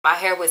My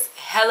hair was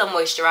hella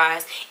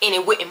moisturized and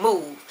it wouldn't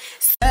move.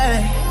 Hey,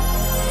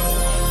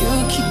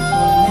 you keep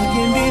on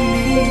making me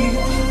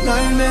leave.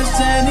 Nightmares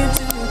turn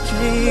into a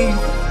dream.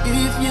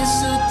 If you're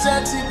so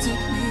toxic to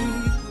me.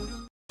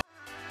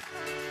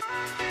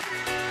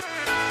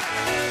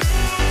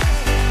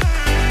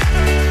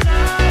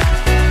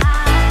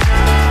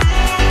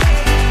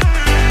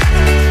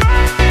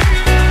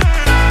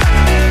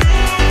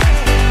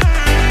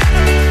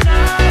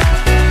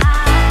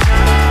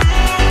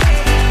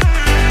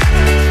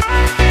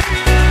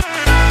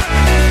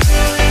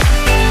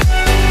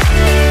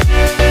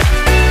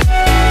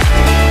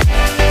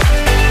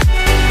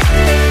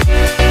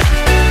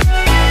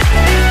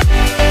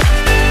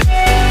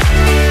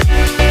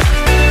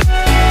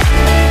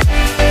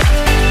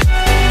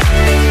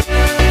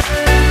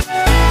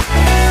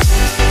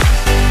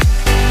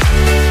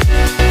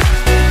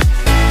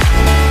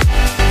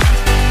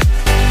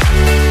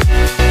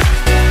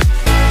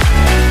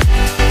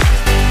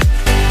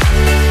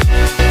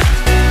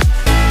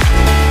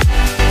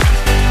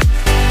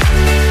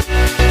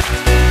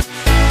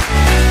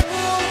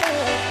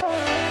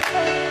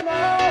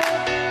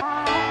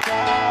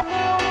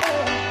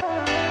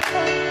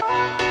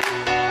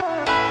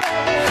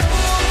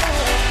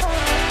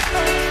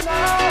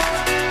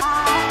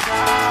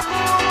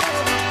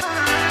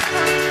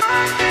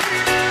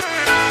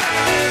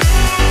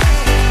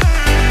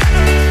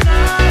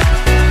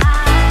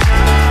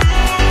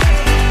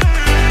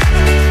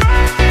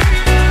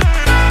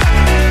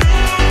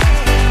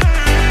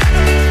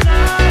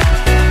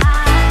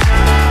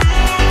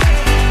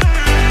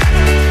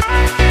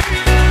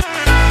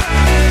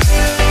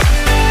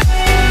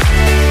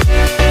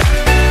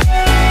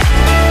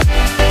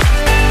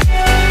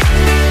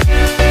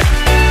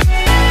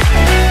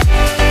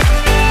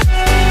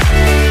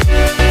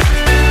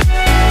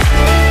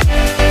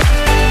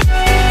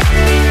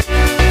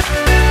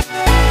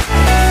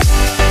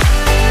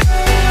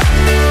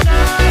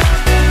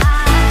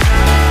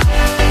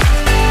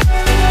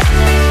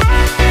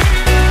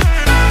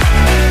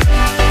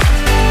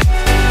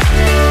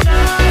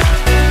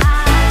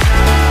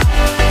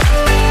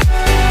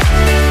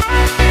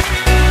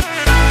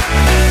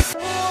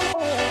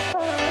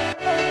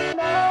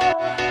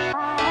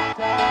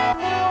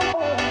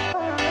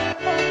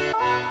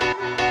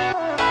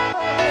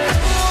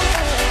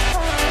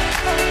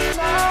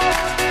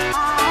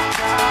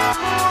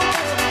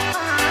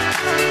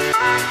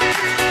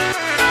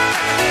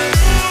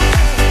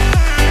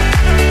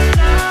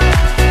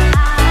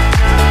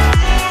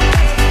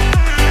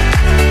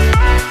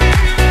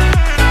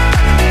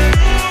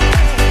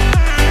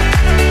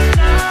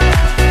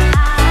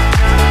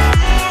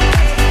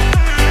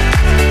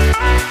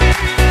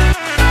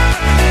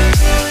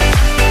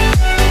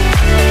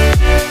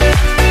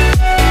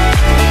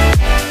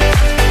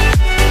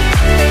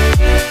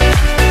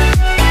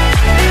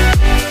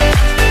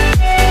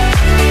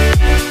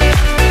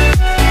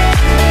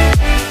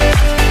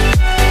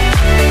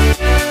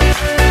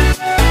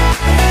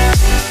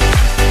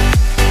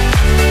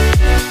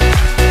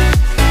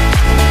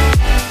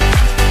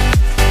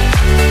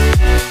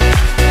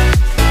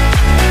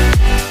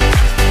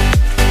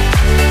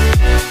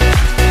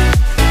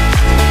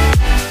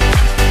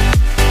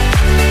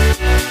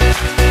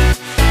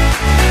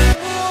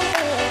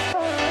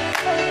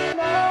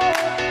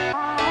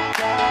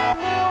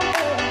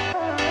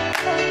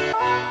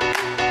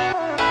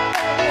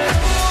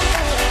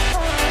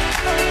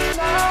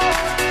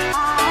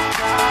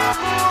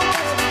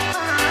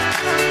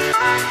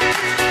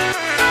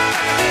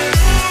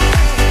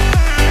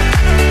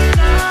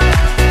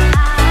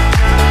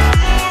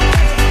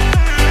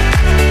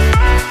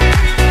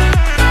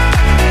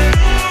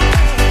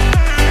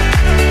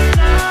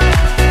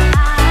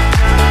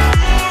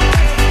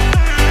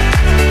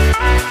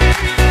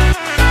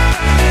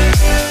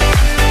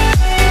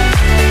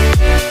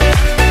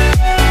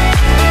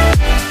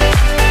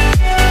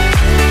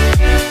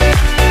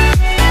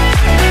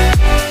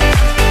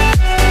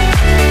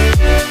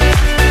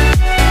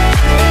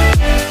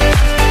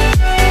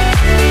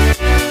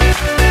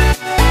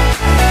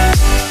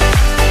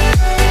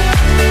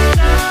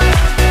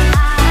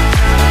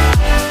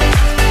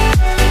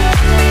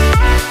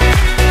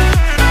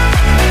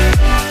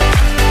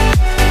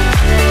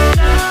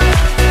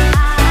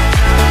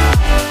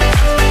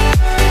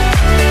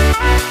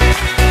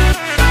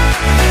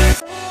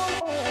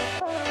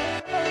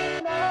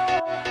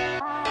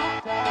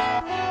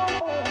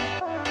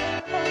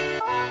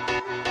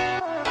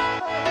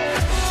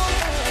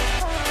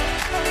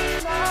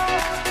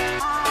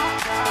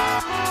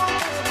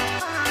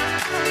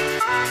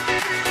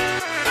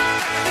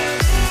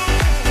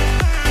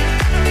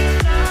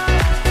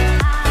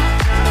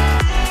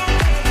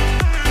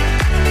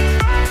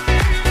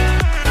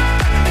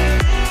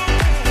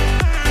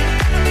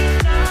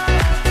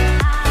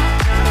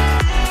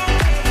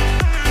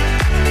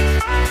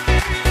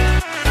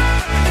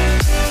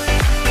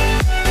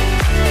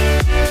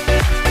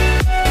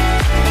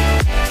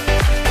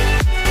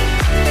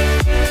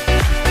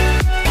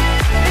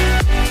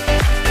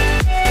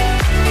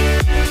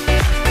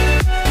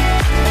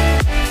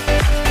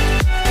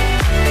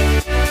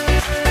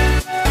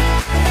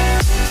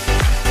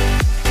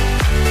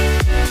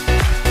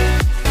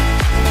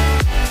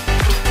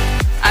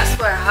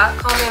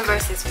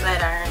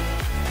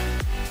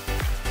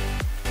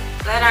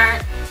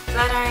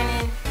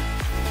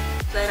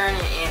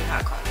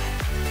 hot combing.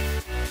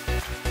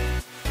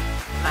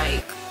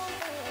 Like,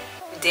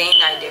 day and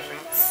night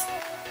difference.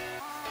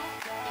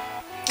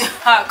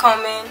 Hot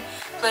combing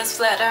plus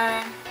flat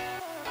iron.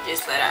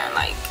 Just flat iron,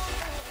 like,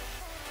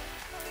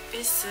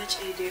 it's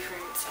such a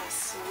difference, I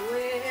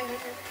swear.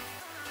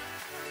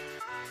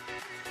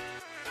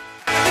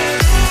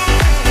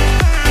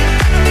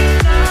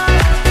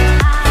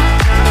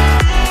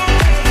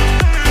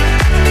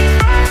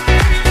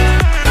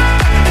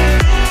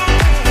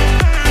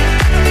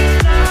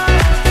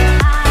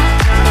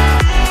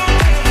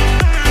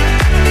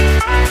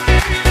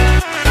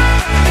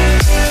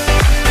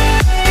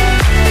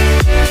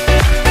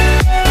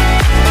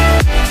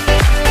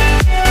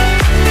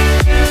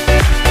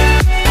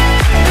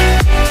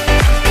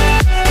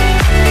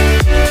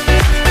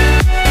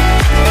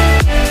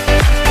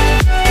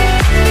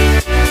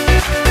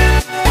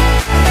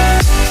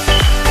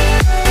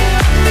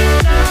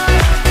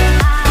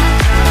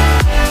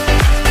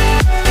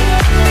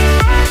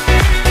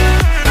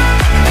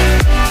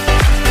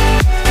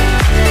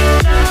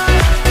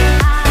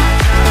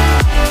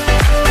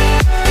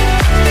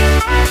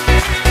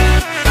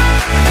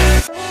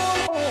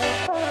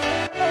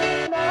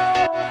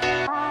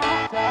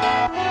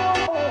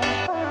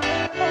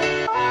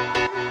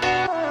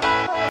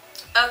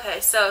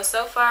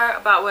 So far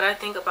about what I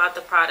think about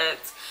the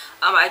product.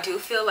 I do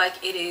feel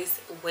like it is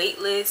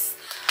weightless.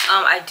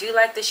 I do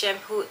like the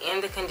shampoo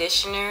and the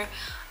conditioner.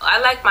 I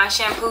like my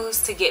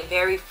shampoos to get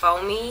very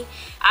foamy.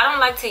 I don't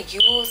like to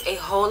use a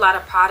whole lot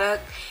of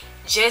product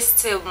just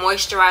to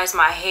moisturize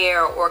my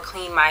hair or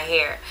clean my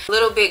hair. A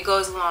little bit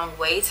goes a long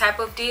way type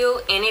of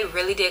deal, and it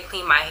really did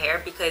clean my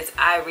hair because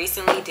I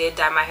recently did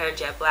dye my hair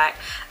jet black.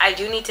 I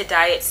do need to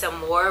dye it some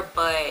more,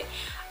 but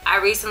I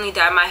recently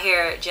dyed my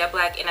hair jet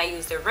black and I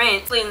used the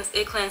rinse.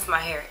 It cleansed my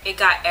hair. It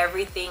got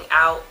everything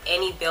out,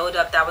 any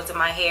buildup that was in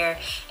my hair,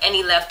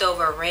 any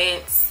leftover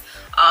rinse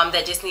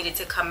that just needed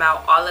to come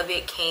out. All of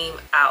it came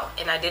out,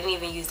 and I didn't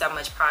even use that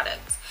much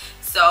product.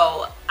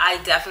 So I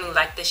definitely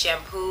like the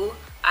shampoo.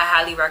 I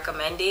highly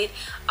recommend it.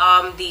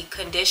 The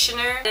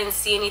conditioner, I didn't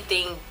see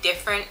anything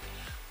different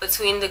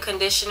between the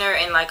conditioner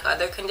and like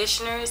other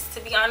conditioners,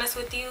 to be honest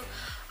with you.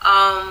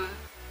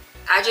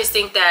 I just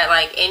think that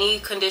like any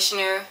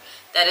conditioner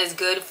that is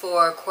good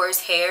for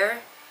coarse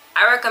hair,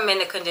 I recommend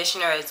the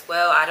conditioner as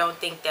well. I don't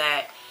think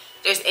that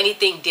there's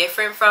anything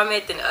different from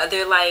it than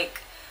other,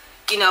 like,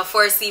 you know,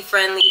 4C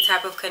friendly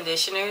type of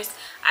conditioners.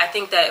 I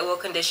think that it will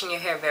condition your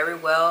hair very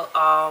well.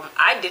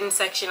 I didn't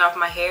section off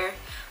my hair.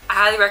 I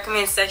highly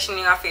recommend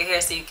sectioning off your hair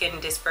so you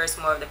can disperse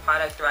more of the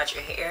product throughout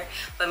your hair.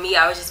 But me,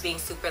 I was just being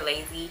super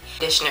lazy.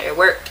 Conditioner, it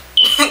worked.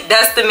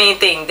 That's the main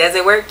thing. Does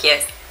it work?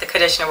 Yes, the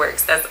conditioner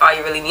works. That's all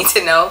you really need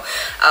to know.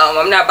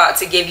 I'm not about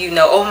to give you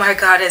oh my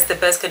god, it's the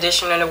best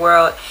conditioner in the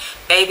world.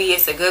 Baby,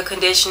 it's a good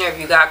conditioner. If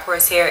you got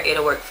coarse hair,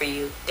 it'll work for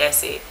you.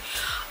 That's it.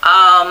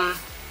 And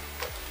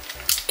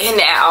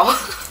now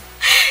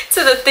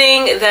to the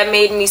thing that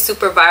made me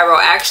super viral.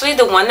 Actually,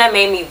 the one that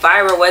made me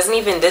viral wasn't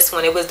even this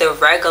one. It was the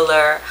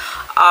regular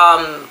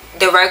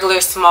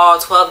small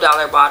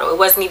 $12 bottle. It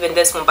wasn't even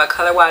this one, but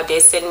Color Wow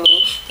did send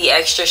me the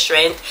extra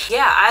strength.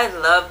 Yeah, I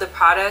love the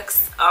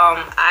products.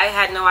 I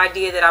had no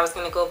idea that I was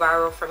going to go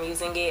viral from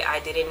using it. I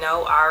didn't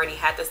know. I already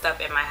had the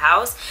stuff in my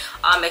house,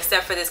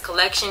 except for this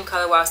collection.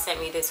 Color Wow sent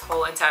me this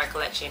whole entire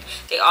collection.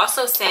 They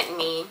also sent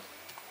me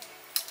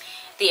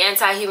the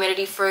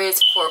anti-humidity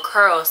frizz for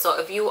curls. So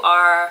if you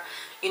are,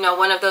 you know,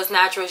 one of those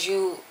naturals,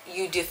 you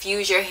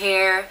diffuse your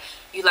hair,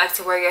 you like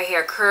to wear your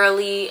hair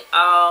curly,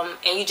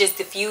 and you just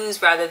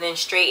diffuse rather than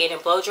straighten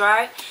and blow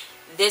dry,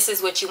 this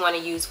is what you want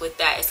to use with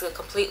that. It's a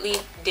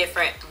completely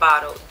different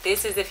bottle.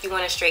 This is if you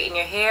want to straighten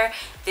your hair.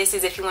 This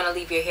is if you want to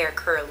leave your hair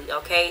curly,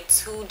 okay?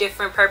 Two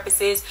different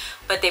purposes,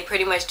 but they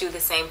pretty much do the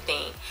same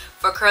thing.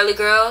 For curly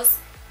girls,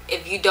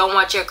 if you don't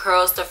want your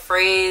curls to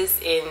frizz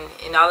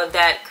and all of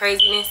that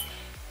craziness,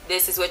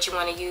 this is what you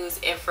want to use.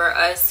 And for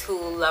us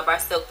who love our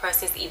silk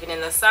presses even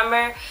in the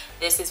summer,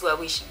 this is what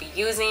we should be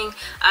using.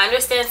 I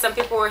understand some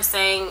people were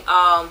saying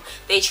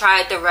they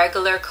tried the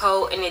regular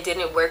coat and it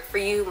didn't work for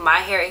you. My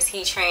hair is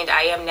heat trained.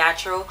 I am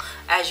natural.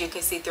 As you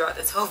can see throughout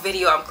this whole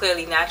video, I'm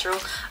clearly natural.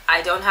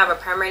 I don't have a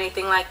perm or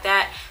anything like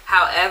that.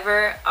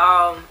 However,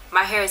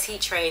 my hair is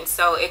heat trained,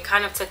 so it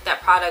kind of took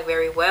that product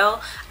very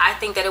well. I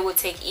think that it would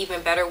take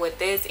even better with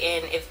this,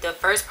 and if the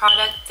first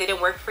product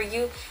didn't work for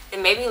you,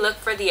 then maybe look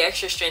for the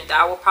extra strength.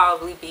 That will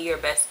probably be your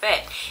best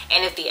bet.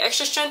 And if the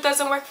extra strength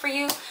doesn't work for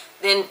you,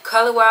 then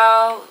Color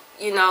Wow,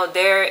 you know,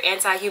 their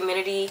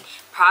anti-humidity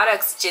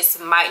products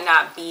just might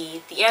not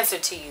be the answer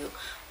to you.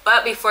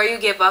 But before you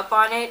give up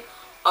on it,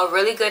 a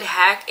really good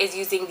hack is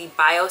using the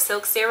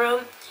BioSilk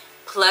serum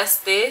plus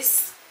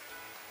this.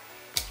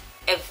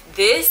 If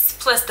this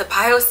plus the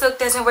BioSilk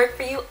doesn't work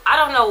for you, I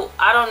don't know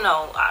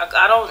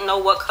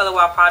what Color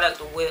Wow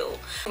product will.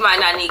 You might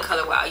not need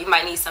Color Wow. You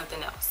might need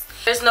something else.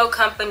 There's no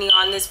company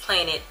on this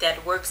planet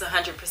that works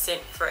 100%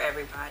 for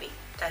everybody.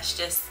 That's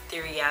just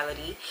the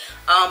reality.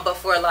 But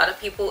for a lot of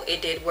people,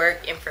 it did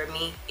work, and for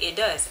me, it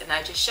does, and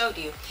I just showed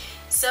you.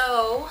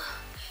 So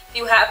if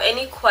you have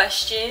any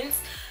questions,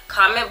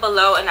 comment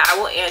below and I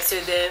will answer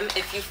them.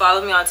 If you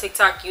follow me on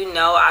TikTok, you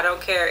know I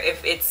don't care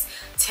if it's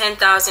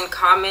 10,000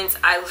 comments.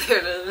 I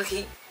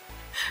literally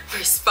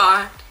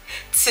respond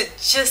to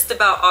just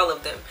about all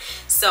of them.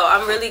 So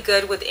I'm really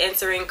good with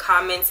answering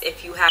comments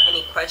if you have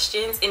any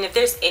questions. And if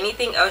there's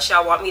anything else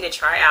y'all want me to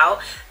try out,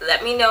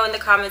 let me know in the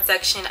comment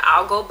section.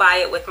 I'll go buy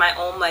it with my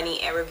own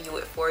money and review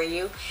it for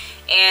you.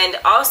 And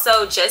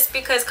also, just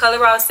because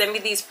Color Wow sent me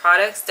these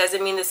products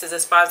doesn't mean this is a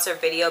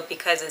sponsored video,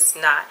 because it's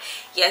not.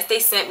 Yes, they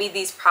sent me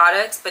these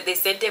products, but they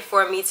sent it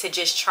for me to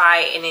just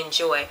try and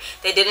enjoy.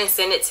 They didn't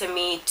send it to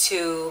me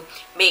to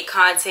make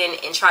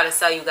content and try to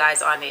sell you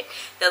guys on it.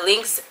 The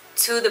links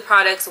to the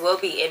products will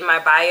be in my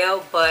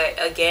bio, but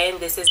again,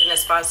 this isn't a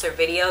sponsored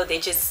video. They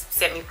just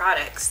sent me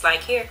products.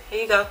 Like, here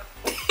you go.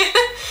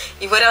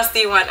 What else do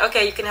you want?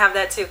 Okay, you can have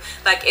that too.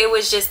 Like, it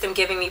was just them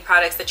giving me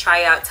products to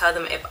try out, tell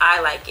them if I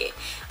like it.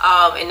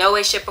 In no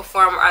way, shape, or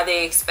form are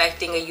they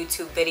expecting a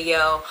YouTube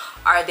video.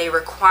 Are they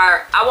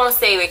required? I won't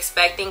say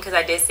expecting, because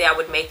I did say I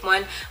would make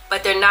one,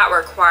 but they're not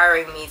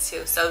requiring me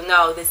to. So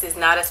no, this is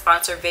not a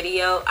sponsored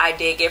video. I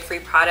did get free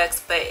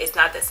products, but it's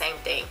not the same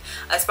thing.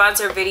 A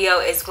sponsored video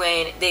is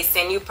when they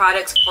send you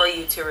products for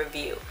you to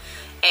review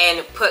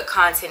and put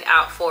content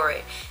out for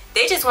it.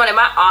 They just wanted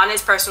my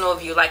honest personal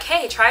view, like,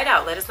 hey, try it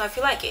out, let us know if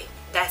you like it.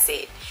 That's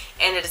it.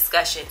 End of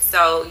discussion.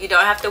 So you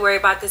don't have to worry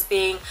about this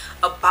being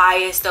a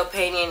biased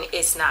opinion.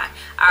 It's not.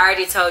 I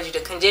already told you, the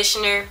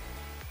conditioner,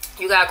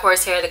 you got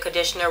coarse hair, the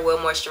conditioner will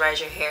moisturize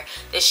your hair.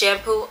 The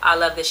shampoo, I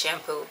love the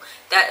shampoo.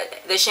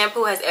 The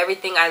shampoo has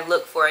everything I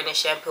look for in a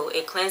shampoo.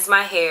 It cleansed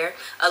my hair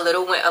a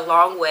little, went a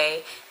long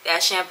way.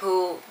 That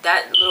shampoo,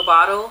 that little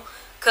bottle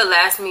could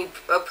last me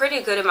a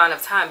pretty good amount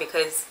of time,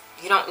 because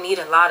you don't need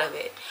a lot of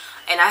it.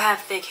 And I have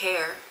thick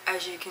hair,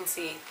 as you can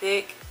see,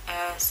 thick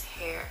ass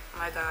hair.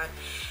 My God.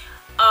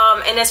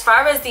 And as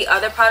far as the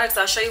other products,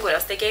 I'll show you what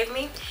else they gave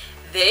me.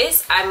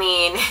 This, I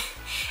mean,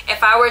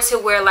 if I were to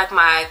wear like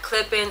my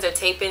clip-ins or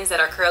tape-ins that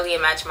are curly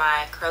and match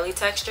my curly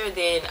texture,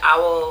 then I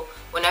will,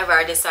 whenever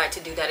I decide to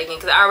do that again,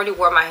 because I already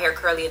wore my hair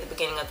curly at the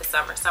beginning of the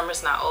summer.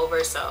 Summer's not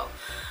over, so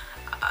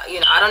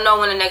you know, I don't know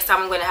when the next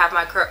time I'm going to have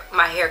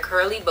my hair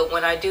curly, but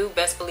when I do,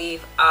 best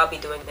believe I'll be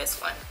doing this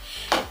one.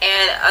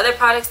 And other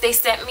products they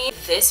sent me,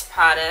 this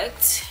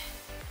product,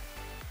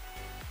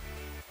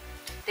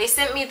 they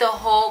sent me the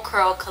whole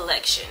curl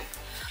collection.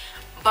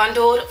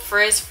 Bundled,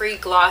 frizz-free,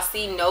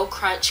 glossy, no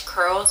crunch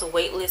curls,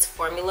 weightless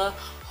formula,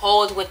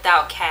 hold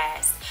without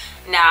cast.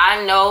 Now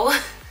I know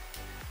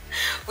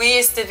we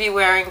used to be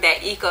wearing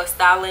that Eco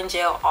Styling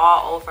Gel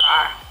all over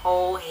our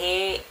whole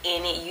head,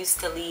 and it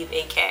used to leave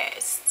a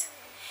cast.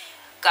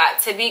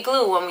 Got to be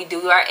glue when we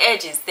do our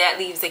edges, that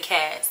leaves a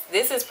cast.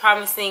 This is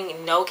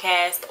promising no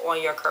cast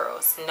on your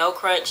curls, no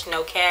crunch,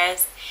 no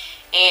cast,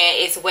 and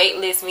it's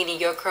weightless, meaning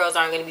your curls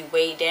aren't going to be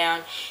weighed down,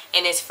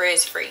 and it's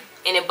frizz free,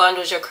 and it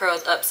bundles your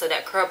curls up so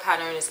that curl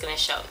pattern is going to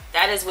show.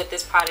 That is what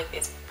this product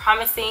is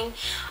promising.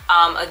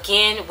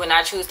 Again, when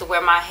I choose to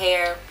wear my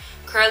hair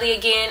curly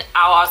again,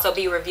 I'll also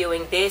be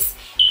reviewing this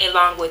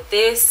along with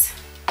this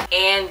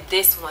and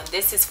this one.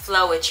 This is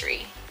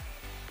Flowetry.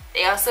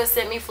 They also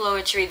sent me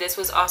Flowetry. This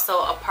was also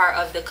a part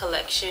of the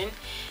collection.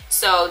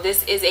 So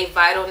this is a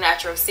vital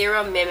natural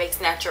serum, mimics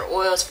natural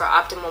oils for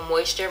optimal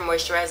moisture,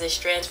 moisturizes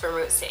strands from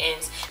roots to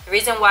ends. The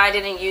reason why I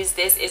didn't use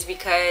this is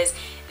because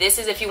this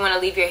is if you want to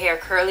leave your hair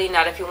curly,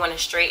 not if you want to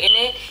straighten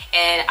it.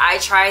 And I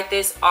tried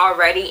this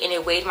already, and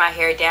it weighed my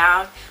hair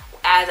down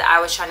as I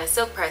was trying to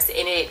silk press it,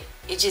 and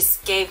it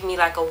just gave me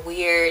like a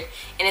weird,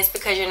 and it's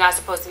because you're not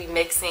supposed to be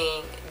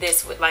mixing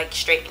this with like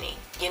straightening.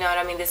 You know what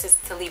I mean? This is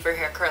to leave your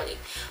hair curly.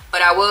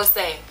 But I will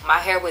say, my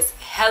hair was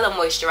hella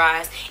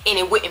moisturized and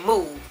it wouldn't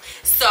move.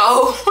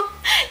 So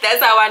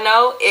that's how I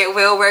know it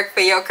will work for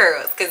your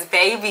curls. Because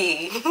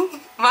baby,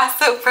 my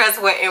silk press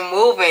wasn't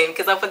moving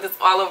because I put this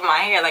all over my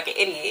hair like an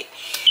idiot.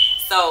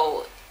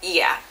 So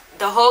yeah,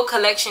 the whole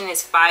collection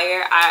is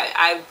fire.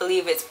 I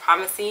believe it's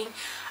promising.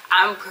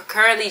 I'm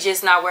currently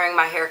just not wearing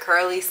my hair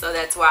curly, so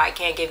that's why I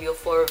can't give you a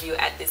full review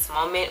at this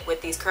moment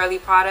with these curly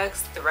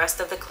products, the rest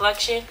of the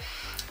collection.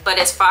 But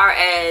as far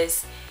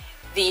as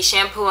the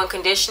shampoo and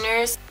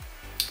conditioners,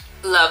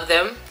 love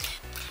them.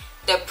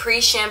 The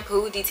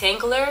pre-shampoo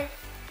detangler,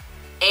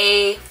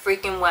 a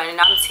freaking one. And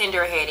I'm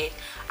tender-headed.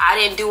 I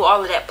didn't do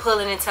all of that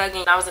pulling and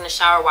tugging. I was in the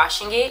shower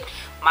washing it.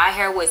 My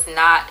hair was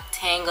not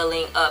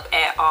tangling up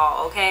at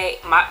all, okay?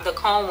 The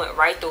comb went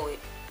right through it,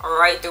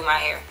 right through my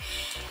hair.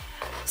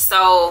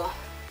 So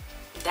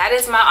that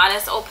is my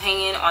honest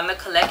opinion on the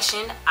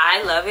collection.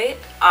 I love it.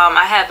 I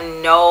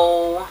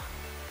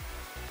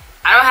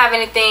don't have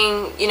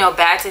anything, you know,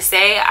 bad to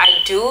say. I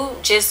do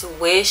just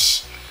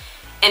wish,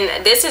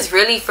 and this is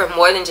really for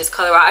more than just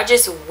color, I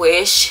just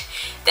wish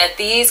that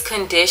these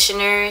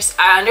conditioners,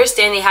 I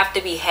understand they have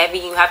to be heavy.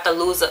 You have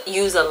to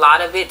use a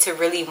lot of it to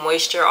really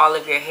moisture all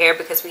of your hair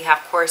because we have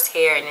coarse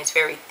hair and it's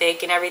very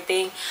thick and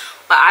everything.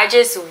 But I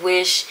just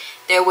wish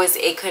there was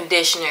a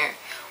conditioner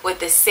with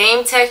the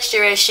same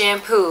texture as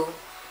shampoo,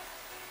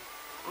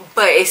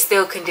 but it's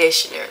still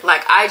conditioner.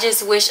 Like, I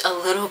just wish a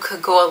little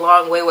could go a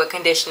long way with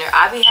conditioner.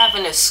 I be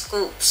having to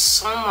scoop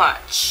so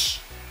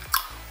much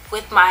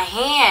with my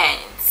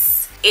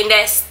hands, and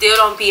that still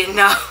don't be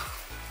enough.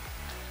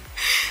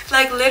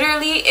 Like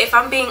literally, if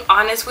I'm being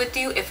honest with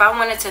you, if I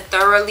wanted to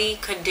thoroughly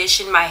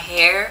condition my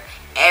hair,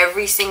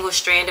 every single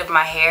strand of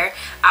my hair,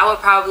 I would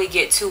probably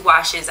get 2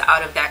 washes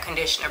out of that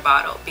conditioner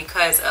bottle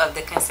because of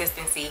the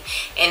consistency.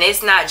 And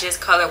it's not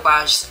just Color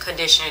Wash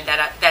conditioner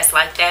that's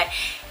like that.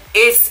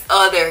 It's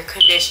other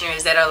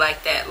conditioners that are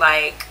like that.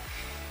 Like,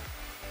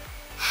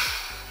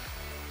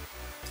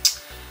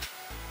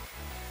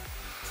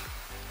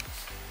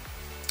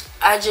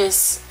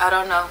 I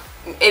don't know.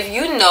 If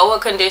you know a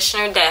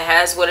conditioner that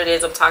has what it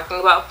is I'm talking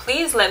about,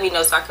 please let me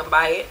know so I can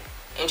buy it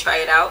and try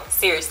it out.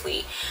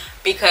 Seriously,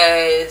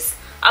 because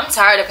I'm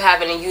tired of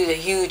having to use a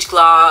huge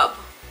glob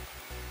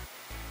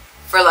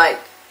for like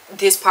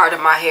this part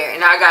of my hair,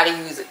 and I gotta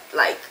use it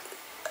like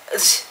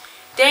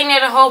dang near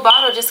the whole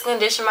bottle just to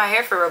condition my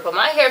hair for real. But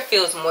my hair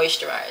feels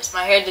moisturized.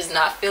 My hair does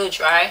not feel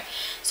dry.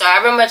 So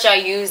however much I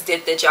used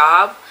did the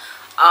job.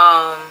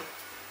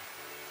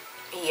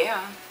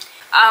 Yeah,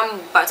 I'm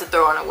about to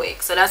throw on a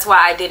wig, so that's why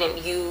I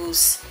didn't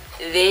use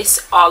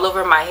this all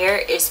over my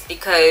hair. It's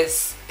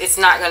because it's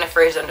not gonna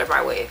frizz under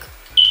my wig.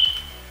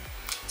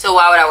 So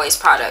why would I waste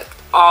product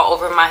all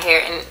over my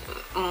hair, and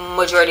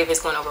majority of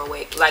it's going over a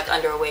wig, like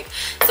under a wig?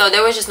 So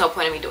there was just no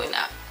point in me doing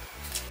that.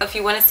 If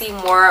you want to see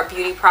more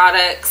beauty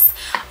products,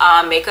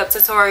 makeup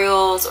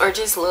tutorials, or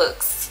just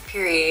looks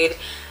period,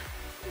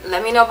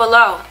 let me know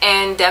below,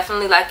 and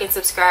definitely like and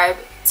subscribe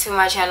to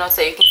my channel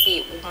so you can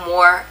see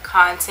more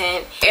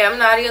content. And I'm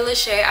Nadia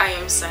Lachey. I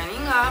am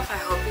signing off. I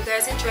hope you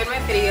guys enjoyed my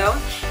video,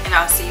 and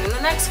I'll see you in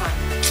the next one.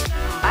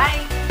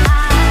 Bye.